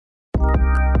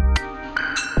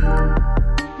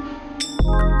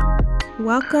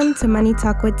Welcome to Money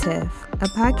Talk with Tiff, a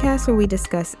podcast where we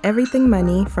discuss everything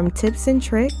money from tips and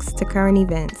tricks to current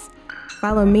events.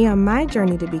 Follow me on my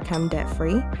journey to become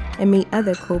debt-free and meet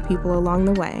other cool people along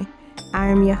the way. I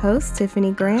am your host,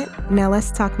 Tiffany Grant. Now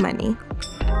let's talk money.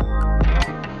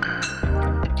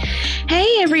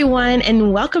 Hey everyone,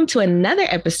 and welcome to another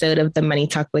episode of the Money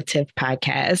Talk with Tiff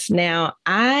podcast. Now,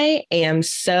 I am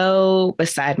so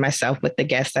beside myself with the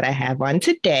guest that I have on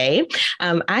today.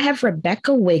 I have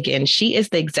Rebecca Wiggins. She is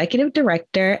the executive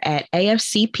director at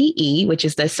AFCPE, which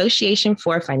is the Association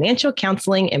for Financial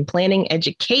Counseling and Planning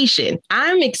Education.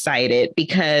 I'm excited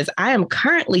because I am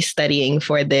currently studying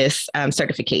for this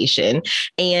certification.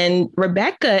 And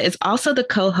Rebecca is also the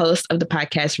co-host of the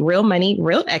podcast Real Money,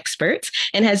 Real Experts,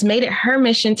 and has made it her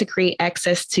mission to create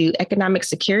access to economic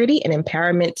security and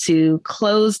empowerment to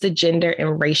close the gender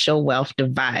and racial wealth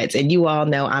divides. And you all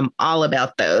know I'm all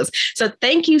about those. So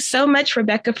thank you so much,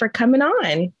 Rebecca, for coming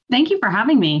on. Thank you for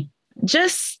having me.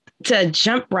 Just to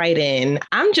jump right in,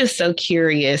 I'm just so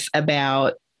curious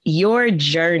about your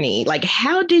journey. Like,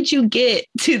 how did you get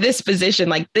to this position?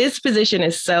 Like, this position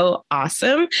is so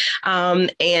awesome.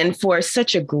 And for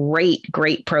such a great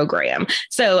program.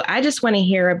 So I just want to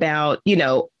hear about,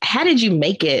 how did you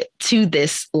make it to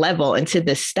this level and to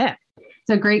this step? It's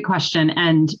a great question.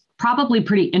 And probably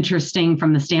pretty interesting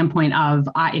from the standpoint of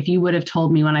if you would have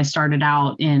told me when I started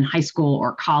out in high school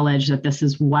or college that this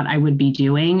is what I would be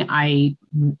doing,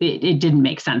 it didn't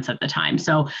make sense at the time.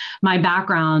 So my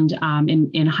background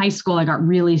in high school, I got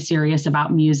really serious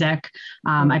about music.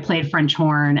 I played French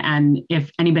horn. And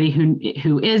if anybody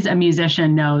who is a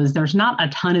musician knows, there's not a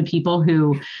ton of people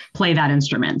who play that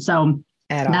instrument. So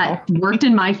that worked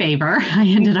in my favor. I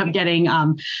ended up getting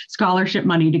scholarship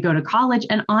money to go to college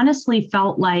and honestly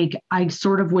felt like I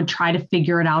sort of would try to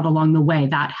figure it out along the way.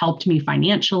 That helped me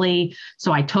financially.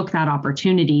 So I took that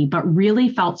opportunity, but really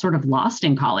felt sort of lost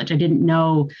in college. I didn't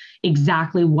know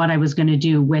exactly what I was going to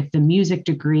do with the music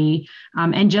degree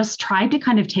and just tried to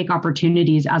kind of take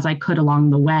opportunities as I could along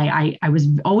the way. I was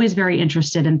always very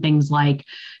interested in things like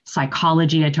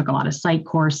psychology. I took a lot of psych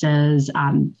courses.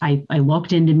 I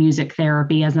looked into music therapy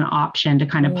as an option to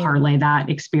kind of parlay that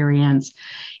experience,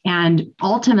 and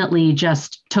ultimately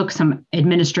just took some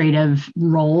administrative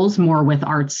roles more with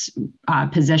arts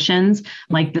positions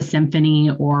like the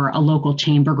symphony or a local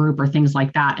chamber group or things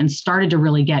like that, and started to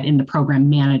really get in the program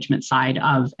management side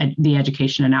of the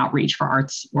education and outreach for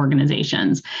arts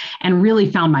organizations, and really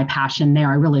found my passion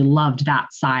there. I really loved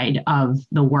that side of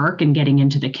the work and getting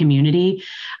into the community.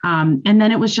 And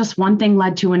then it was just one thing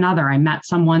led to another. I met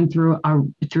someone through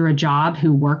a job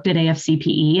who worked at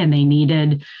AFCPE, and they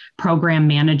needed program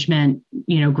management,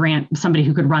 somebody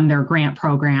who could run their grant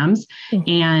programs. Mm-hmm.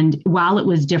 And while it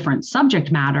was different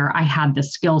subject matter, I had the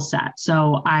skill set.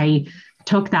 So I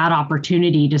took that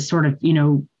opportunity to sort of,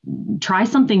 try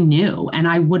something new. And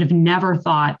I would have never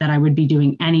thought that I would be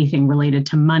doing anything related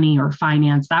to money or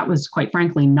finance. That was, quite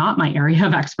frankly, not my area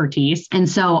of expertise. And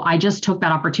so I just took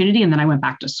that opportunity. And then I went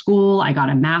back to school. I got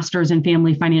a master's in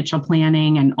family financial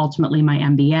planning and ultimately my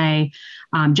MBA,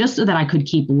 just so that I could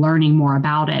keep learning more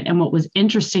about it. And what was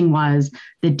interesting was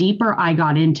the deeper I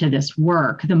got into this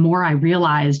work, the more I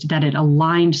realized that it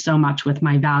aligned so much with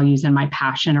my values and my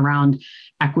passion around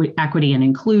equity and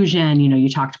inclusion. You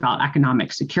talked about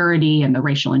economic security and the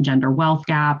racial and gender wealth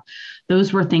gap.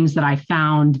 Those were things that I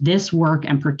found this work,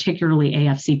 and particularly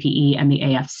AFCPE and the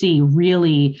AFC,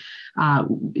 really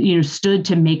stood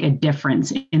to make a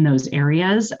difference in those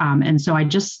areas. And so I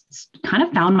just kind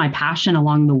of found my passion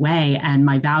along the way, and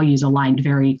my values aligned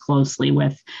very closely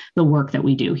with the work that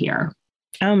we do here.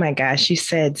 Oh my gosh, you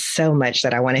said so much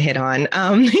that I want to hit on.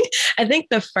 I think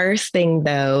the first thing,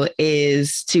 though,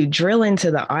 is to drill into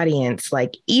the audience.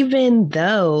 Like, even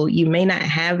though you may not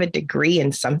have a degree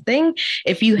in something,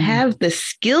 if you have the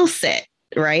skill set,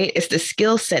 right? It's the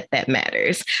skill set that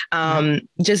matters.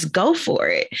 Just go for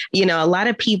it. A lot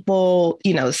of people,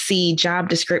 see job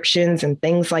descriptions and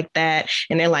things like that,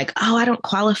 and they're like, oh, I don't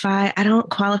qualify. I don't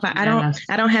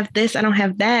have this. I don't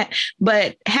have that.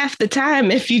 But half the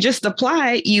time, if you just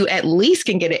apply, you at least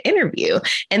can get an interview.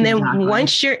 And then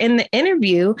once you're in the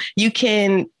interview, you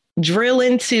can drill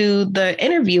into the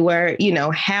interviewer,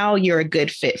 how you're a good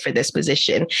fit for this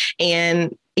position.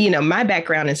 And my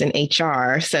background is in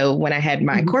HR. So when I had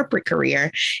my corporate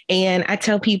career, and I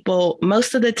tell people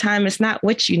most of the time, it's not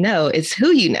what you know, it's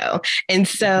who you know. And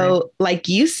so like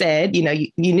you said,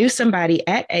 you knew somebody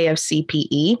at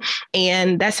AFCPE,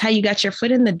 and that's how you got your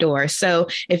foot in the door. So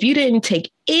if you didn't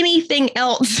take anything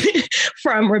else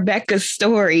from Rebecca's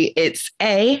story, it's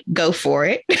A, go for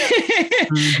it.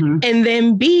 And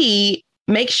then B,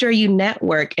 make sure you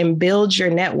network and build your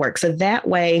network. So that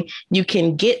way you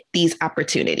can get these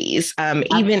opportunities.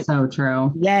 That's so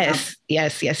true. Yes,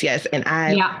 yep. Yes. And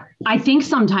I think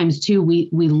sometimes too, we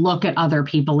look at other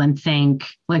people and think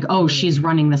like, oh, she's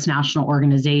running this national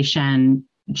organization.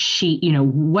 She,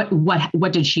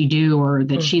 what did she do, or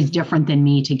that she's different than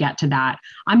me to get to that?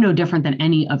 I'm no different than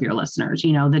any of your listeners.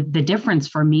 The difference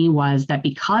for me was that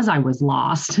because I was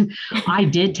lost, I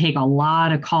did take a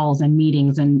lot of calls and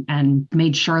meetings and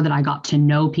made sure that I got to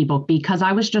know people, because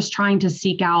I was just trying to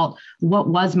seek out what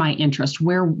was my interest,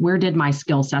 where did my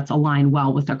skill sets align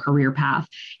well with a career path.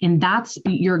 And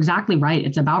you're exactly right.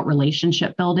 It's about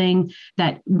relationship building,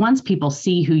 that once people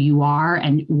see who you are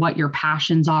and what your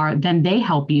passions are, then they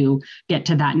help you get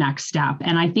to that next step.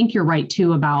 And I think you're right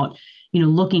too about,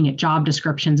 looking at job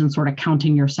descriptions and sort of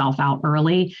counting yourself out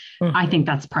early. I think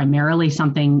that's primarily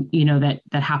something, that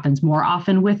happens more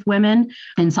often with women,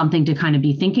 and something to kind of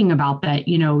be thinking about, that,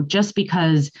 just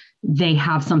because they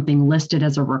have something listed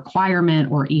as a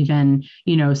requirement, or even,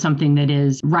 something that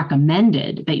is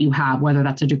recommended that you have, whether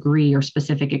that's a degree or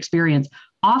specific experience,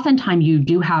 oftentimes you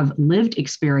do have lived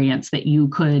experience that you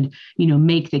could,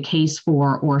 make the case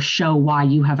for, or show why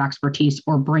you have expertise,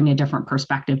 or bring a different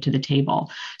perspective to the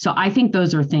table. So I think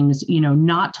those are things,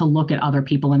 not to look at other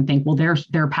people and think, well,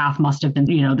 their path must have been,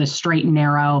 this straight and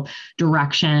narrow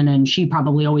direction, and she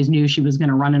probably always knew she was going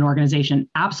to run an organization.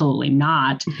 Absolutely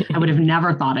not. I would have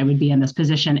never thought I would be in this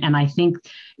position. And I think,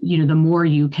 the more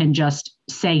you can just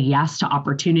say yes to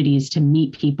opportunities to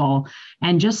meet people,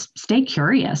 and just stay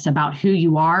curious about who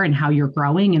you are and how you're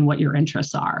growing and what your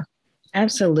interests are.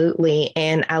 Absolutely.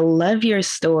 And I love your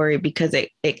story because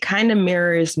it kind of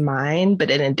mirrors mine,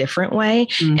 but in a different way.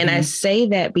 And I say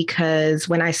that because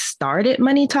when I started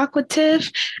Money Talk with Tiff,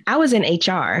 I was in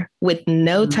HR with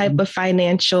no type of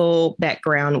financial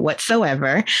background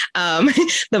whatsoever.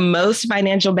 The most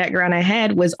financial background I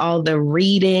had was all the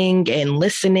reading and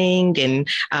listening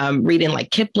and reading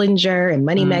like Kiplinger and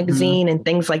Money Magazine and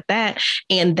things like that.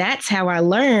 And that's how I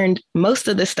learned most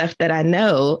of the stuff that I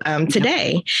know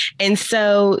today. And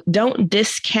so don't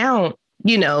discount,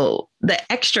 the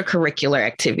extracurricular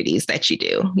activities that you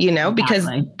do, because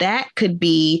that could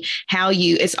be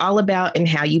it's all about and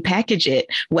how you package it,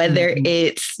 whether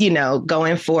it's,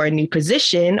 going for a new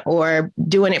position or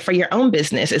doing it for your own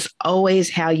business. It's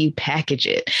always how you package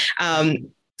it.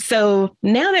 So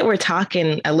now that we're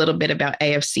talking a little bit about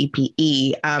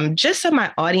AFCPE, just so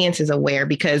my audience is aware,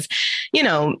 because,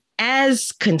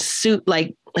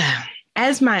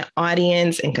 as my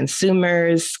audience and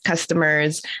consumers,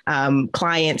 customers,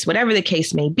 clients, whatever the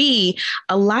case may be,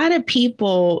 a lot of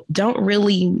people don't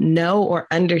really know or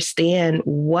understand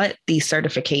what these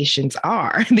certifications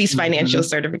are, these financial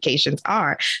certifications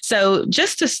are. So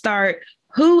just to start,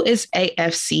 who is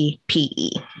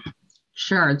AFCPE?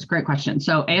 Sure. It's a great question.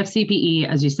 So AFCPE,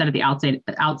 as you said at the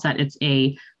outset, it's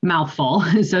a mouthful,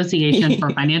 Association for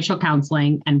Financial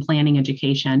Counseling and Planning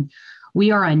Education. We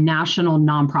are a national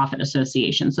nonprofit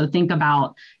association. So think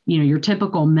about, your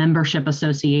typical membership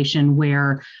association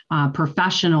where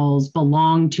professionals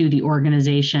belong to the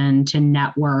organization to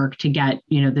network, to get,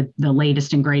 the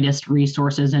latest and greatest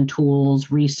resources and tools,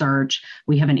 research.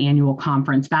 We have an annual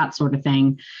conference, that sort of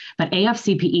thing. But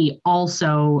AFCPE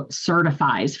also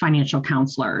certifies financial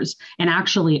counselors. And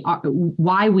actually,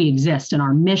 why we exist and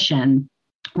our mission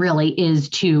really is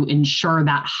to ensure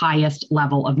that highest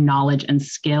level of knowledge and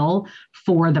skill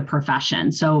for the profession.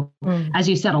 So as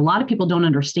you said, a lot of people don't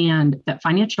understand that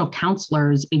financial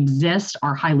counselors exist,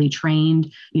 are highly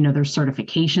trained. There's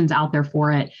certifications out there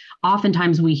for it.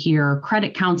 Oftentimes we hear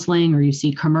credit counseling, or you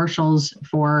see commercials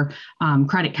for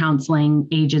credit counseling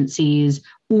agencies,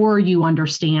 or you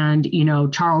understand,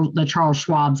 the Charles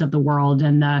Schwabs of the world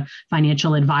and the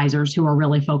financial advisors who are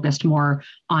really focused more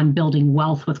on building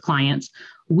wealth with clients.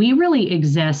 We really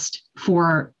exist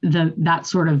for that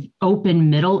sort of open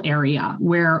middle area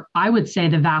where I would say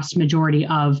the vast majority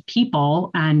of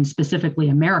people, and specifically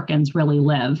Americans, really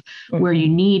live, where you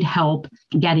need help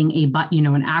getting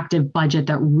an active budget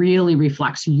that really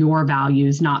reflects your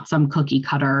values, not some cookie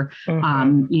cutter,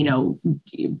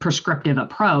 prescriptive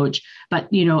approach, but,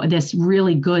 this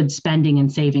really good spending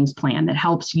and savings plan that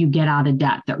helps you get out of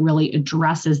debt, that really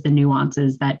addresses the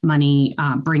nuances that money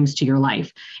brings to your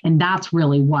life. And that's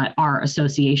really what our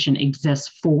association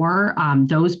exists for,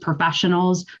 those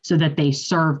professionals, so that they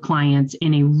serve clients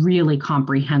in a really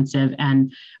comprehensive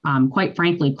and, quite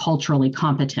frankly, culturally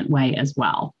competent way as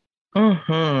well.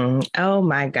 Oh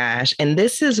my gosh. And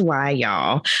this is why,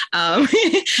 y'all,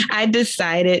 I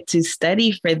decided to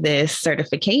study for this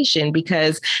certification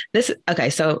because okay,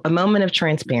 so a moment of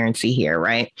transparency here,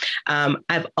 right?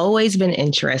 I've always been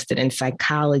interested in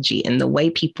psychology and the way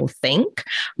people think,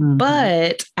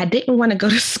 but I didn't want to go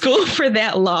to school for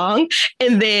that long.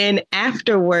 And then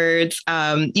afterwards,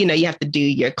 you have to do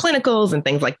your clinicals and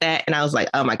things like that. And I was like,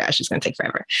 oh my gosh, it's going to take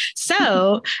forever.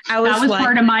 So that was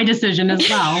part of my decision as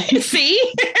well.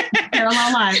 See?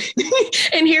 Parallel lives.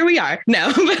 And here we are.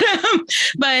 No,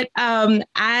 but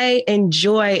I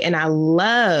enjoy and I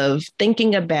love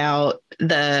thinking about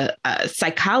the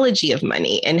psychology of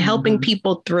money and helping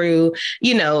people through,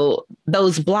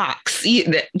 those blocks.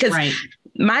 Because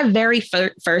my very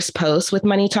first post with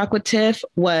Money Talk with Tiff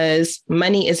was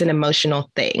money is an emotional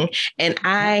thing. And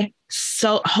I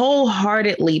so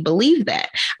wholeheartedly believe that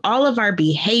all of our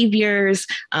behaviors,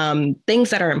 things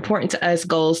that are important to us,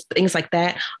 goals, things like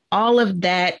that, all of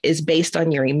that is based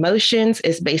on your emotions,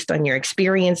 is based on your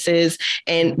experiences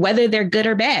and whether they're good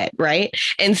or bad, right?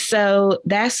 And so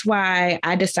that's why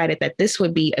I decided that this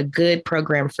would be a good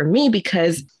program for me,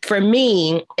 because for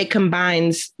me, it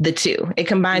combines the two. It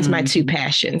combines my two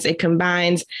passions. It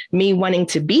combines me wanting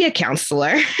to be a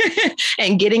counselor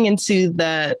and getting into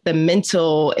the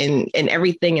mental and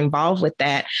everything involved with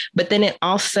that. But then it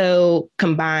also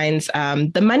combines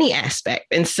the money aspect.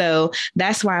 And so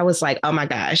that's why I was like, oh my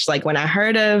gosh, like when I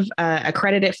heard of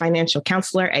Accredited Financial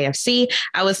Counselor, AFC,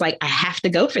 I was like, I have to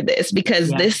go for this because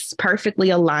this perfectly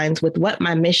aligns with what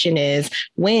my mission is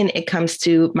when it comes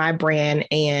to my brand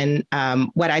and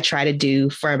what I try to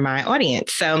do for my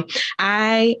audience. So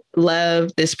I love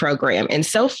this program. And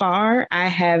so far, I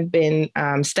have been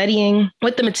studying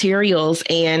with the materials.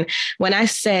 And when I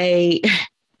say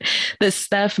the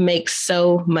stuff makes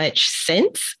so much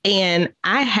sense. And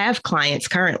I have clients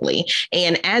currently.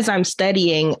 And as I'm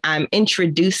studying, I'm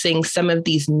introducing some of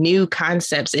these new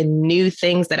concepts and new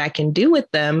things that I can do with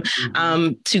them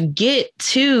to get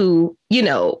to,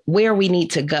 where we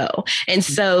need to go. And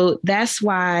so that's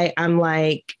why I'm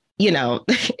like,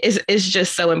 it's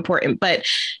just so important. But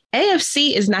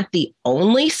AFC is not the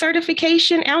only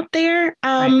certification out there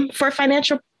for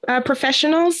financial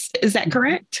professionals. Is that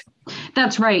correct?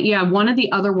 That's right. Yeah. One of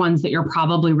the other ones that you're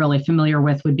probably really familiar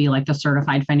with would be like the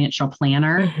certified financial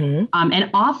planner. And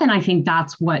often I think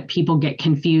that's what people get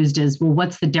confused is, well,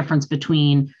 what's the difference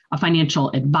between a financial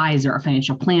advisor, a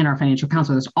financial planner, a financial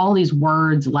counselor? There's all these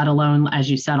words, let alone, as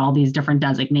you said, all these different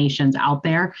designations out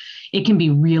there. It can be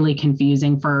really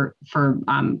confusing for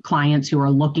clients who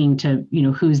are looking to,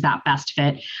 who's that best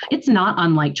fit. It's not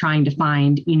unlike trying to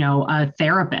find, a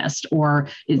therapist, or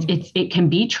it can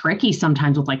be tricky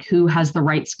sometimes with like who has the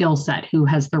right skill set, who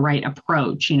has the right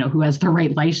approach, who has the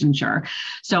right licensure.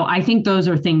 So I think those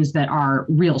are things that are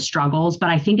real struggles, but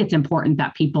I think it's important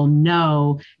that people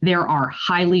know there are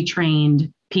highly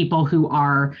trained people who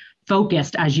are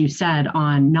focused, as you said,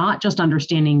 on not just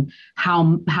understanding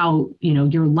how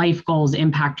your life goals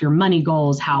impact your money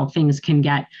goals, how things can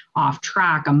get off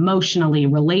track emotionally,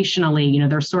 relationally,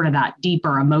 there's sort of that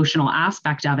deeper emotional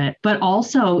aspect of it, but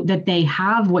also that they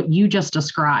have what you just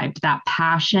described, that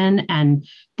passion and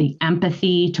the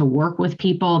empathy to work with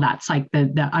people. That's like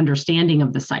the understanding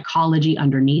of the psychology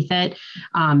underneath it.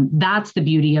 That's the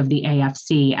beauty of the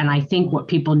AFC. And I think what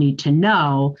people need to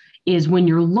know is when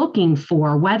you're looking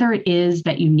for, whether it is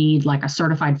that you need like a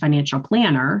certified financial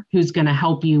planner who's going to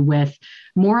help you with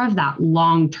more of that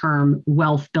long-term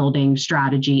wealth building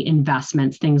strategy,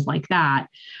 investments, things like that.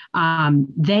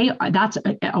 That's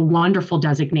a wonderful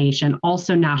designation,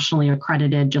 also nationally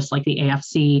accredited, just like the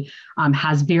AFC,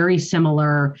 has very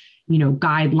similar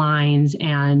guidelines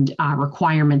and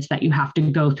requirements that you have to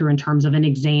go through in terms of an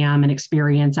exam and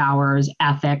experience hours,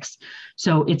 ethics.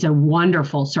 So it's a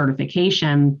wonderful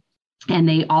certification. And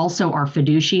they also are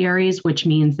fiduciaries, which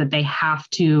means that they have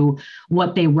to,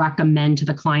 what they recommend to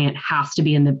the client has to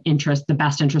be in the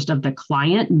best interest of the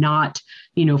client, not,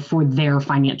 for their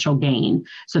financial gain.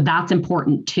 So that's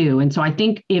important too. And so I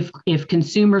think if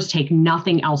consumers take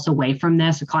nothing else away from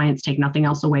this, clients take nothing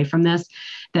else away from this,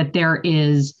 that there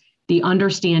is the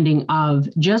understanding of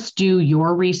just do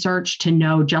your research to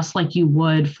know, just like you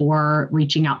would for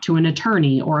reaching out to an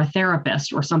attorney or a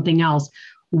therapist or something else,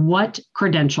 what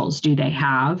credentials do they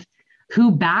have?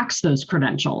 Who backs those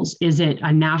credentials? Is it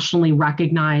a nationally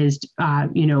recognized,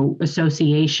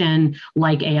 association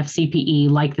like AFCPE,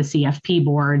 like the CFP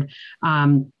board,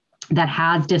 that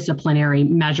has disciplinary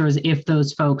measures if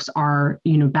those folks are,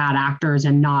 bad actors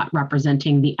and not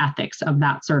representing the ethics of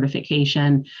that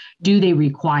certification? Do they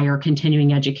require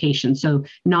continuing education? So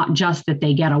not just that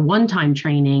they get a one-time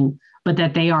training but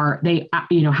that they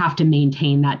have to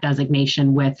maintain that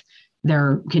designation with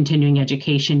their continuing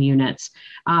education units.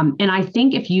 And I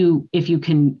think if you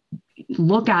can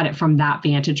look at it from that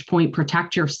vantage point,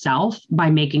 protect yourself by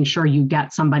making sure you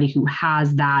get somebody who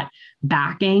has that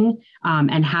backing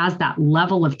and has that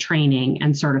level of training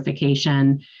and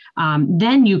certification,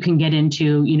 then you can get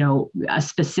into, a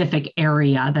specific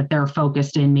area that they're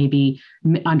focused in, maybe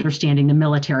understanding the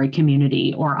military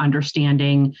community or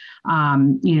understanding,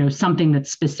 something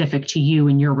that's specific to you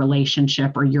and your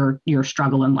relationship or your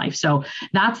struggle in life. So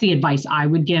that's the advice I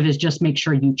would give, is just make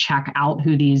sure you check out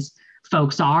who these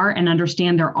folks are and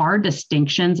understand there are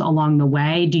distinctions along the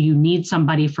way. Do you need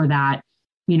somebody for that?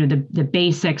 The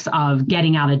basics of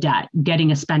getting out of debt,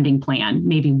 getting a spending plan,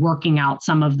 maybe working out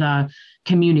some of the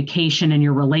communication in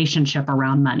your relationship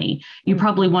around money. You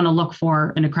probably want to look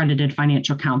for an accredited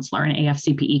financial counselor, and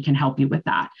AFCPE can help you with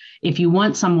that. If you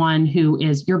want someone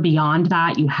you're beyond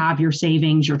that, you have your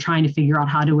savings, you're trying to figure out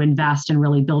how to invest and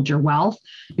really build your wealth,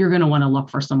 you're going to want to look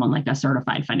for someone like a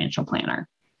certified financial planner.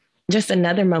 Just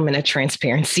another moment of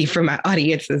transparency for my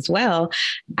audience as well.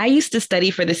 I used to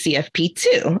study for the CFP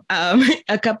too,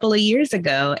 a couple of years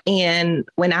ago. And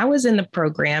when I was in the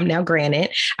program, now granted,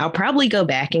 I'll probably go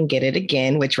back and get it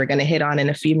again, which we're going to hit on in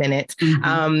a few minutes.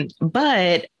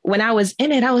 But when I was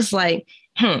in it, I was like,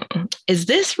 is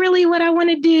this really what I want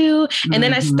to do? And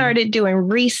then I started doing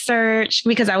research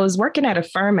because I was working at a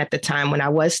firm at the time when I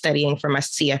was studying for my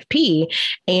CFP.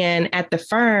 And at the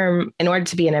firm, in order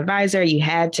to be an advisor, you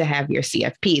had to have your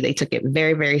CFP. They took it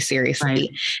very, very seriously.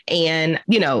 Right. And,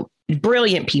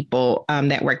 brilliant people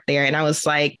that worked there. And I was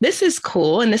like, this is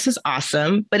cool and this is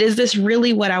awesome, but is this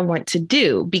really what I want to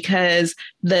do? Because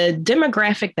the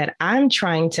demographic that I'm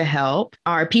trying to help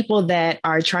are people that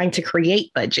are trying to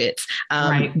create budgets,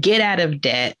 get out of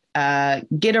debt,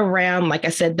 get around, like I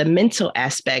said, the mental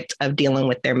aspect of dealing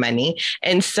with their money.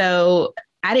 And so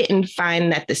I didn't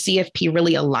find that the CFP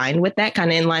really aligned with that, kind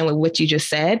of in line with what you just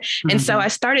said. And so I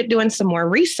started doing some more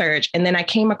research, and then I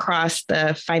came across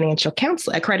the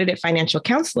accredited financial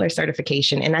counselor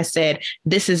certification. And I said,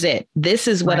 this is it. This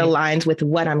is what aligns with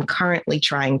what I'm currently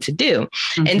trying to do.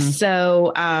 And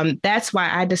so that's why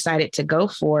I decided to go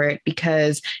for it,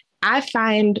 because I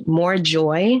find more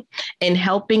joy in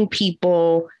helping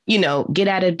people, get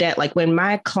out of debt. Like when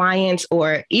my clients,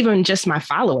 or even just my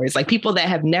followers, like people that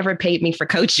have never paid me for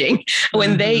coaching,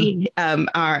 when they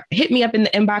hit me up in the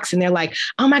inbox and they're like,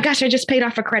 oh my gosh, I just paid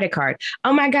off a credit card.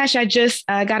 Oh my gosh, I just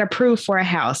got approved for a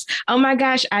house. Oh my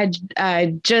gosh,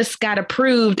 I just got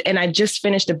approved and I just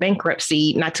finished a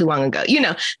bankruptcy not too long ago.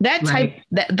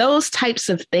 Those types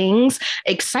of things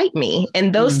excite me.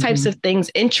 And those types of things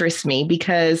interest me,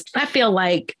 because I feel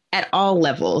like at all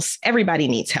levels, everybody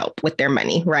needs help with their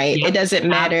money, right? Yep, it doesn't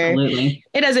matter. Absolutely.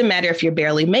 It doesn't matter if you're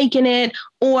barely making it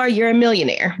or you're a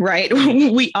millionaire, right?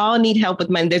 We all need help with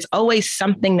money. There's always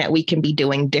something that we can be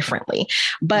doing differently.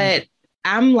 But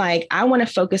I'm like, I want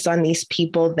to focus on these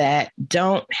people that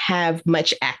don't have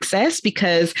much access,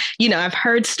 because, I've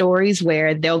heard stories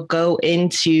where they'll go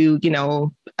into,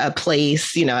 a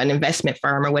place, an investment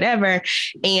firm or whatever,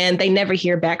 and they never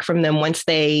hear back from them once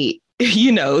they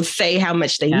say how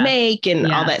much they make and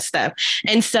all that stuff.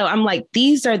 And so I'm like,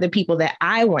 these are the people that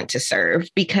I want to serve,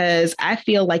 because I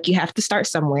feel like you have to start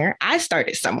somewhere. I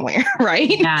started somewhere, right?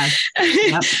 Yes.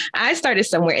 Yep. I started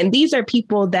somewhere. And these are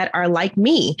people that are like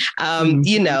me,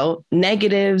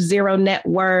 negative, zero net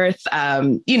worth,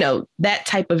 that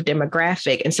type of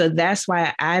demographic. And so that's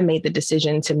why I made the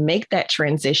decision to make that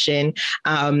transition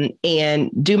and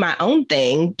do my own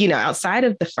thing, outside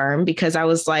of the firm, because I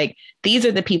was like, these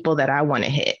are the people that I want to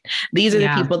hit. These are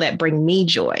the people that bring me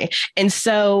joy. And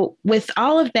so with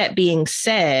all of that being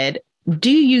said, do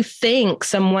you think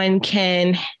someone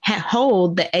can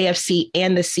hold the AFC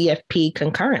and the CFP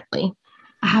concurrently?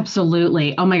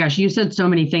 Absolutely. Oh my gosh, you said so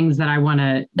many things that I want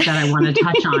to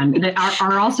touch on that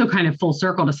are also kind of full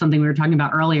circle to something we were talking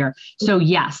about earlier. So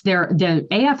yes, the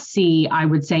AFC, I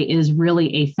would say, is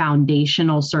really a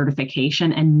foundational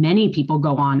certification, and many people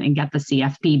go on and get the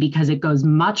CFP because it goes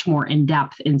much more in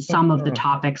depth in some of the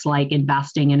topics like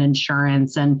investing and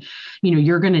insurance, and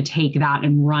you're going to take that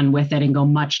and run with it and go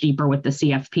much deeper with the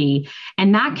CFP,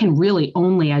 and that can really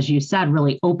only, as you said,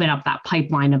 really open up that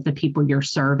pipeline of the people you're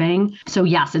serving.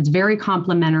 So yes, it's very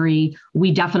complimentary.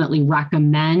 We definitely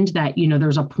recommend that,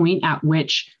 there's a point at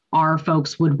which our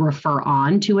folks would refer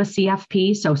on to a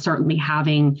CFP. So certainly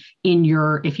having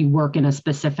if you work in a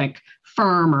specific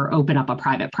firm or open up a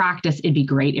private practice, it'd be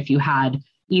great if you had,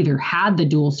 either had the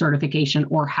dual certification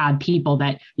or had people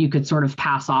that you could sort of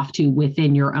pass off to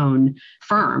within your own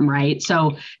firm, right?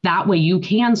 So that way you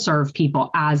can serve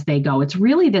people as they go. It's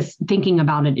really this thinking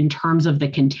about it in terms of the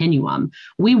continuum.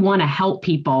 We want to help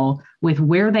people with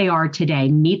where they are today,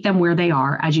 meet them where they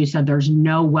are. As you said, there's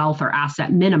no wealth or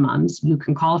asset minimums. You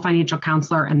can call a financial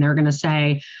counselor and they're going to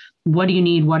say, what do you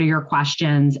need? What are your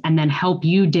questions? And then help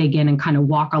you dig in and kind of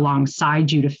walk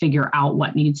alongside you to figure out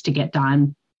what needs to get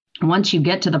done. Once you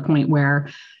get to the point where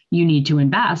you need to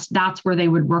invest, that's where they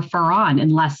would refer on,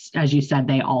 unless, as you said,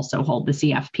 they also hold the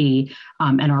CFP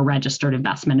and are registered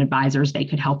investment advisors. They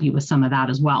could help you with some of that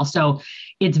as well. So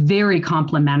it's very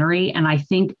complementary. And I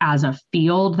think as a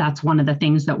field, that's one of the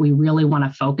things that we really want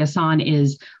to focus on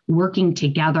is working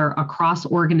together across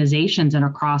organizations and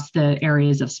across the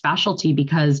areas of specialty,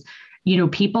 because,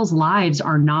 people's lives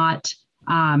are not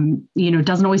it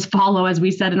doesn't always follow, as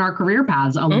we said in our career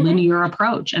paths, a linear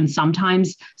approach. And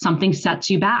sometimes something sets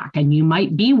you back, and you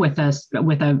might be with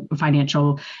a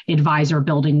financial advisor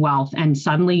building wealth. And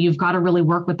suddenly you've got to really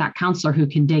work with that counselor who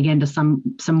can dig into some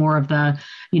more of the,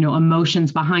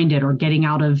 emotions behind it, or getting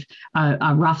out of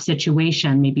a rough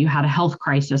situation. Maybe you had a health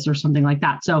crisis or something like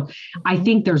that. So I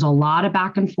think there's a lot of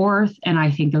back and forth. And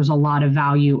I think there's a lot of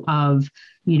value of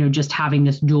just having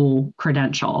this dual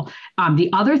credential. The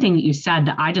other thing that you said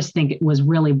that I just think was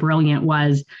really brilliant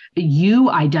was you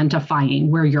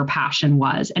identifying where your passion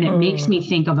was. And it makes me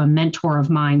think of a mentor of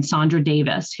mine, Sandra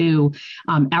Davis, who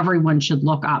everyone should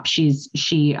look up. She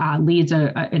leads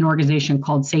an organization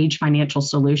called Sage Financial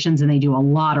Solutions, and they do a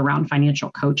lot around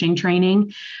financial coaching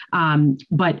training.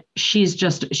 But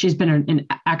she's been an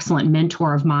excellent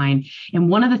mentor of mine. And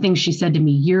one of the things she said to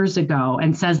me years ago,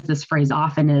 and says this phrase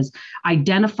often, is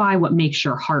identify what makes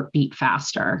your heart beat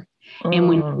faster.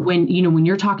 And when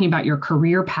you're talking about your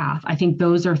career path, I think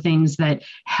those are things that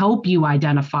help you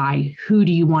identify who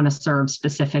do you want to serve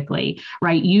specifically,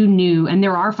 right? You knew, and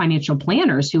there are financial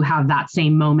planners who have that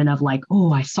same moment of like,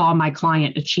 oh, I saw my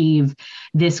client achieve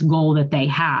this goal that they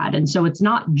had. And so it's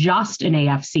not just an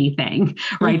AFC thing,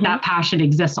 right? That passion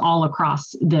exists all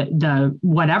across the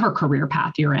whatever career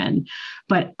path you're in.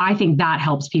 But I think that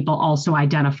helps people also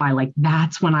identify, like,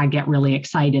 that's when I get really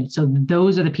excited. So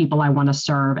those are the people I want to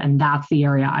serve. And that's the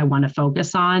area I want to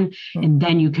focus on. And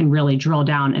then you can really drill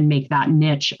down and make that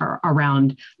niche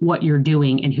around what you're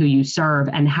doing and who you serve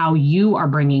and how you are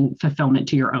bringing fulfillment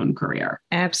to your own career.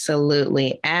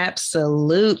 Absolutely.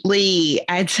 Absolutely.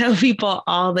 I tell people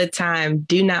all the time,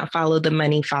 do not follow the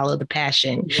money, follow the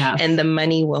passion, and the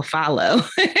money will follow.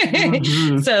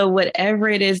 So whatever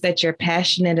it is that you're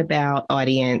passionate about,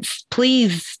 audience,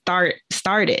 please start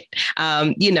it.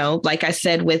 Like I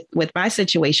said, with my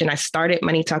situation, I started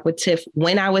Money Talk with Tiff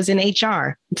when I was in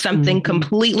HR, something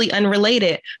completely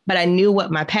unrelated, but I knew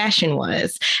what my passion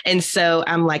was. And so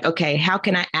I'm like, okay, how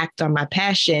can I act on my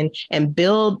passion and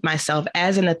build myself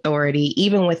as an authority,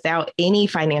 even without any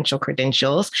financial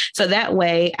credentials? So that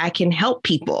way I can help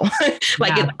people.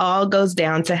 It all goes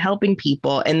down to helping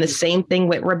people. And the same thing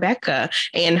with Rebecca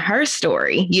and her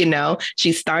story.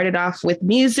 She started off with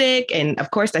music, and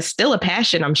of course, that's still a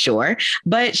passion, I'm sure,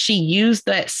 but she used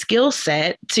that skill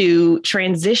set to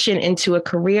transition into a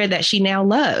career that she now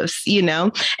loves,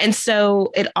 And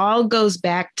so it all goes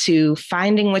back to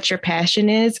finding what your passion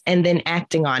is and then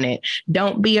acting on it.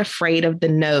 Don't be afraid of the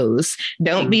no's.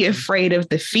 Don't be afraid of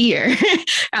the fear.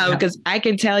 Because I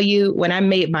can tell you, when I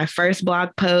made my first blog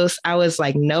post, I was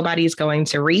like, nobody's going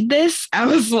to read this. I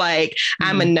was like,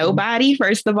 I'm a nobody,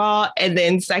 first of all. And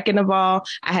then second of all,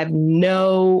 I have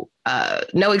no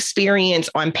experience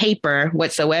on paper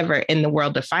whatsoever in the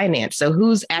world of finance. So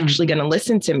who's actually going to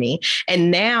listen to me? And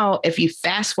now, if you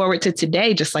fast forward to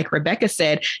today, just like Rebecca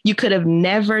said, you could have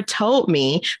never told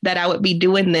me that I would be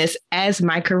doing this as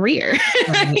my career,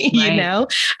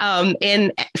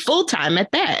 and full time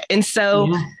at that. And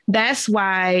so that's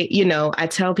why, I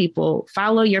tell people,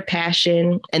 follow your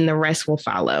passion and the rest will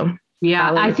follow.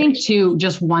 Yeah, I think too,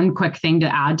 just one quick thing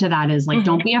to add to that is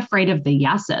don't be afraid of the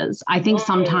yeses. I think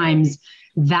sometimes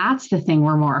that's the thing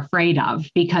we're more afraid of,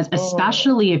 because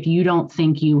especially if you don't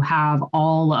think you have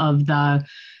all of the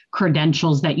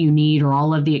credentials that you need or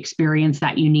all of the experience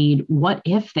that you need, what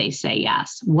if they say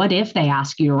yes? What if they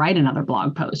ask you to write another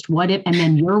blog post? What if, and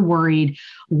then you're worried,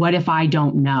 what if I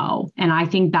don't know? And I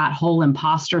think that whole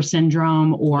imposter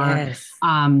syndrome or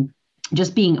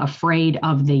just being afraid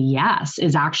of the yes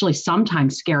is actually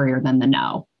sometimes scarier than the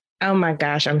no. Oh my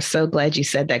gosh, I'm so glad you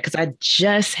said that because I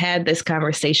just had this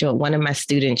conversation with one of my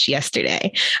students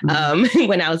yesterday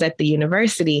when I was at the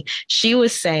university. She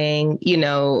was saying,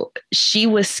 she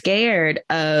was scared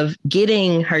of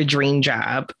getting her dream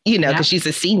job, because she's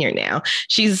a senior now.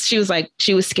 She was like,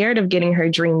 she was scared of getting her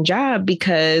dream job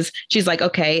because she's like,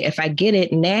 okay, if I get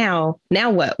it now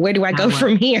what? Where do I go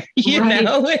from here?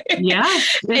 Yeah,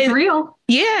 it's real.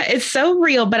 Yeah, it's so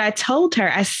real. But I told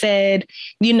her, I said,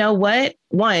 you know what?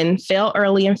 One, fail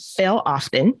early and fail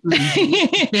often.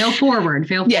 Fail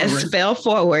forward. Yes, fail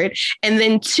forward. And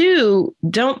then two,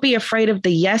 don't be afraid of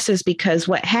the yeses, because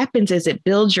what happens is it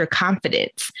builds your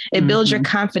confidence. It builds your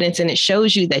confidence and it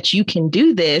shows you that you can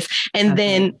do this. And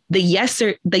then the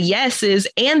yeses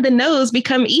and the nos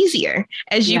become easier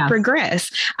as you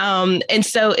progress. And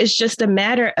so it's just a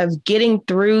matter of getting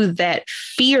through that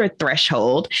fear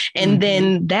threshold. And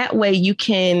then that way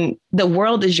the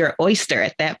world is your oyster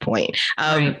at that point.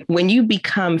 When you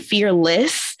become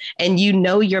fearless and you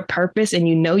know your purpose and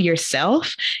you know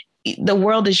yourself, the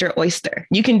world is your oyster.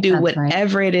 You can do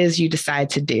whatever it is you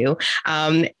decide to do.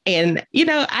 And,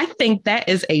 I think that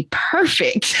is a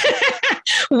perfect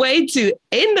way to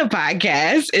end the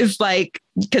podcast, is like,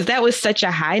 because that was such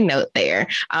a high note there.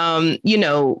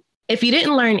 If you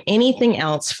didn't learn anything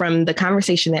else from the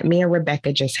conversation that me and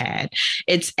Rebecca just had,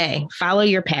 it's follow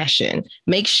your passion.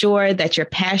 Make sure that your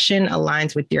passion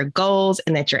aligns with your goals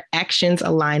and that your actions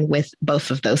align with both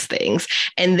of those things.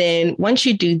 And then once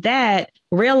you do that,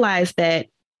 realize that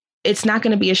it's not going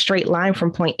to be a straight line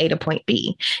from point A to point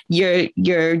B.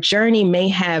 Your journey may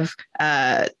have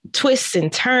twists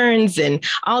and turns and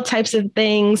all types of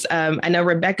things. I know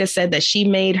Rebecca said that she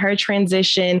made her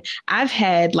transition. I've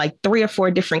had like 3 or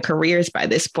 4 different careers by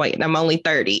this point, and I'm only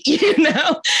 30,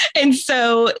 And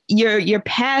so your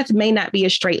path may not be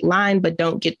a straight line, but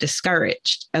don't get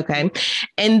discouraged. Okay.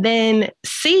 And then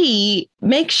C,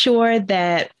 make sure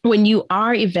that when you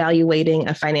are evaluating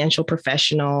a financial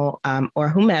professional or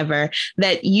whomever,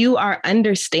 that you are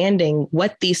understanding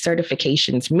what these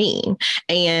certifications mean.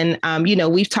 And,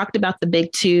 we've talked about the big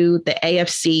 2, the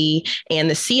AFC and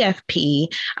the CFP.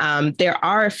 There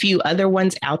are a few other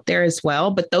ones out there as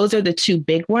well, but those are the 2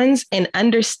 big ones, and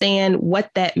understand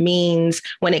what that means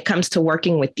when it comes to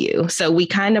working with you. So we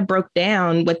kind of broke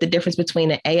down what the difference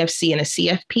between an AFC and a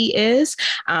CFP is.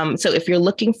 So if you're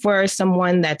looking for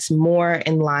someone that's more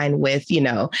in line with,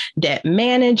 debt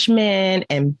management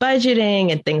and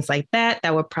budgeting and things like that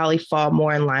would probably fall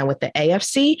more in line with the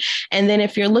AFC. And then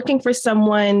if you're looking for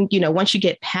someone, once you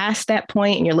get past that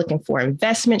point and you're looking for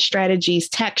investment strategies,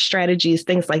 tax strategies,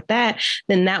 things like that,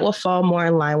 then that will fall more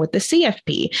in line with the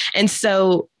CFP. And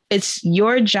so it's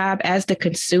your job as the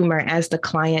consumer, as the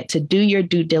client, to do your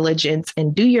due diligence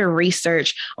and do your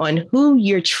research on who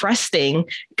you're trusting,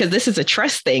 because this is a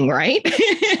trust thing, right?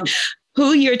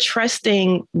 Who you're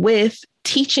trusting with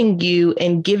teaching you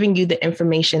and giving you the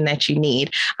information that you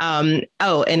need. And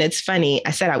it's funny.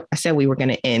 I said we were going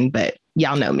to end, but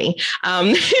y'all know me.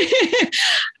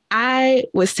 I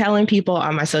was telling people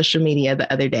on my social media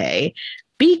the other day,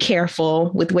 be careful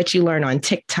with what you learn on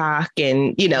TikTok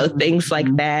and, things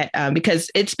like that, because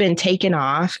it's been taken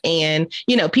off. And,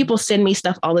 people send me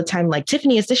stuff all the time like,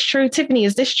 Tiffany, is this true? Tiffany,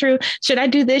 is this true? Should I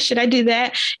do this? Should I do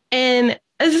that? And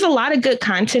there's a lot of good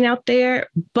content out there,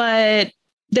 but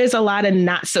there's a lot of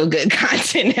not so good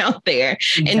content out there.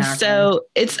 Exactly. And so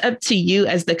it's up to you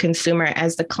as the consumer,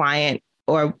 as the client,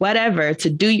 or whatever, to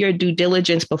do your due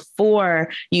diligence before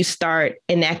you start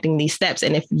enacting these steps.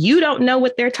 And if you don't know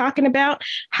what they're talking about,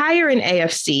 hire an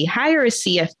AFC, hire a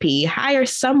CFP, hire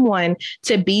someone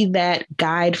to be that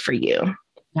guide for you.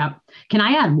 Yep. Can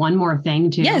I add one more thing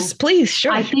too? Yes, please.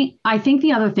 Sure. I think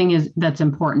the other thing that's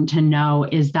important to know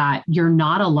is that you're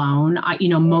not alone.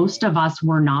 Most of us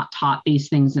were not taught these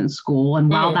things in school. And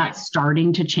while that's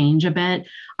starting to change a bit,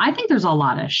 I think there's a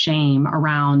lot of shame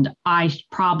around, I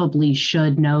probably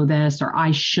should know this, or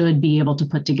I should be able to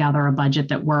put together a budget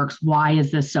that works. Why is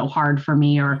this so hard for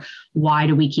me? Or why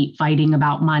do we keep fighting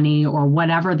about money, or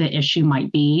whatever the issue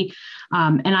might be?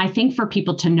 And I think for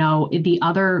people to know, the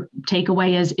other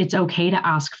takeaway is it's okay to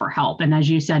ask for help. And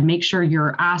as you said, make sure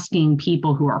you're asking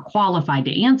people who are qualified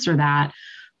to answer that,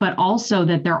 but also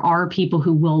that there are people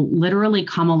who will literally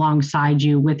come alongside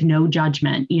you with no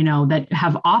judgment, that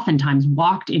have oftentimes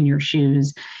walked in your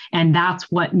shoes. And that's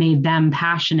what made them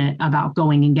passionate about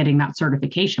going and getting that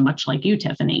certification, much like you,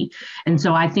 Tiffany. And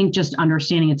so I think just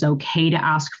understanding it's okay to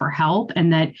ask for help,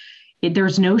 and that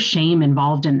there's no shame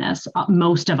involved in this.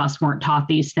 Most of us weren't taught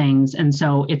these things. And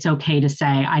so it's okay to say,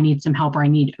 I need some help, or I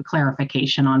need a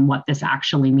clarification on what this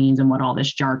actually means and what all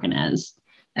this jargon is.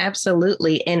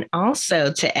 Absolutely. And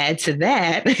also to add to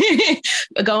that,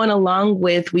 going along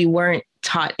with we weren't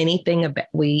taught anything about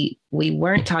we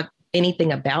weren't taught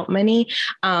anything about money.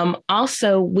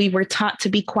 Also, we were taught to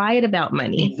be quiet about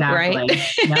money, exactly.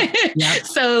 Right? Yep.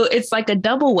 So it's like a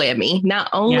double whammy. Not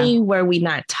only were we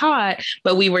not taught,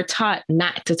 but we were taught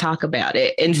not to talk about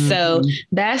it. And so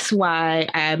that's why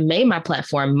I made my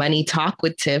platform Money Talk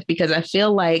with Tiff, because I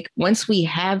feel like once we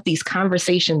have these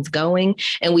conversations going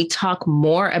and we talk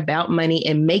more about money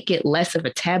and make it less of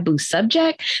a taboo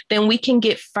subject, then we can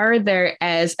get further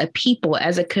as a people,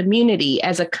 as a community,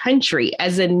 as a country,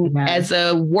 as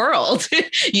a world,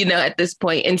 at this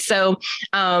point. And so,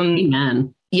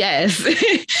 amen. Yes.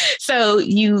 So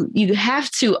you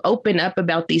have to open up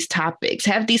about these topics,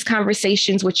 have these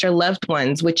conversations with your loved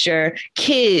ones, with your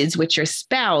kids, with your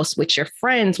spouse, with your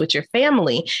friends, with your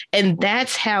family. And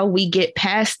that's how we get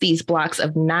past these blocks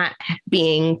of not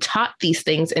being taught these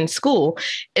things in school.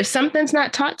 If something's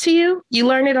not taught to you, you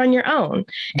learn it on your own.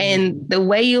 And the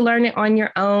way you learn it on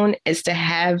your own is to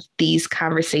have these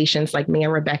conversations like me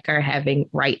and Rebecca are having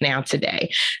right now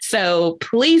today. So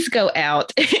please go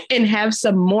out and have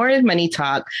some more money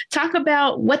talk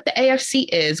about what the AFC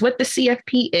is, what the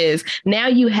CFP is. Now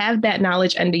you have that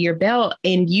knowledge under your belt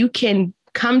and you can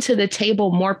come to the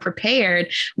table more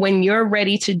prepared when you're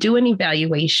ready to do an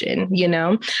evaluation,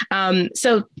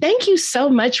 So thank you so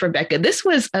much, Rebecca. This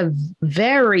was a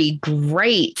very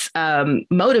great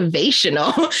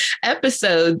motivational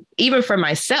episode, even for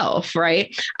myself,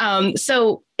 right?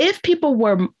 So if people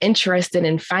were interested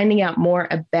in finding out more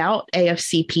about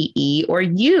AFCPE or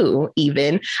you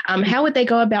even, how would they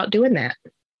go about doing that?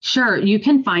 Sure. You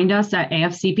can find us at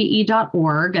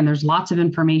afcpe.org, and there's lots of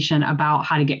information about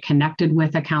how to get connected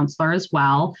with a counselor as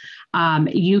well.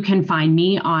 You can find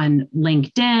me on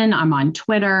LinkedIn. I'm on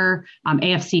Twitter.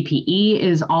 AFCPE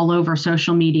is all over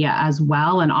social media as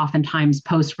well, and oftentimes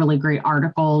posts really great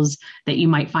articles that you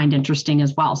might find interesting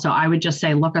as well. So I would just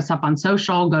say, look us up on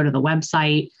social, go to the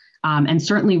website, and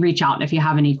certainly reach out if you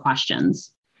have any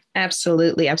questions.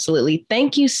 Absolutely. Absolutely.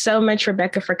 Thank you so much,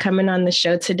 Rebecca, for coming on the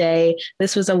show today.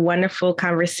 This was a wonderful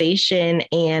conversation,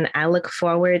 and I look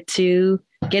forward to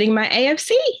getting my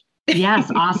AFC. Yes.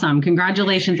 Awesome.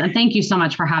 Congratulations. And thank you so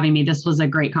much for having me. This was a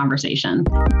great conversation.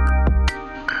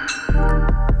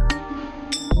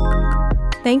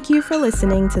 Thank you for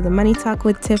listening to the Money Talk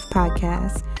with Tiff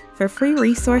podcast. For free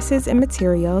resources and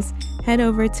materials, head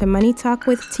over to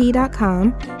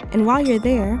moneytalkwitht.com. And while you're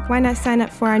there, why not sign up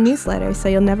for our newsletter so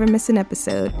you'll never miss an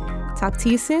episode? Talk to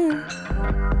you soon.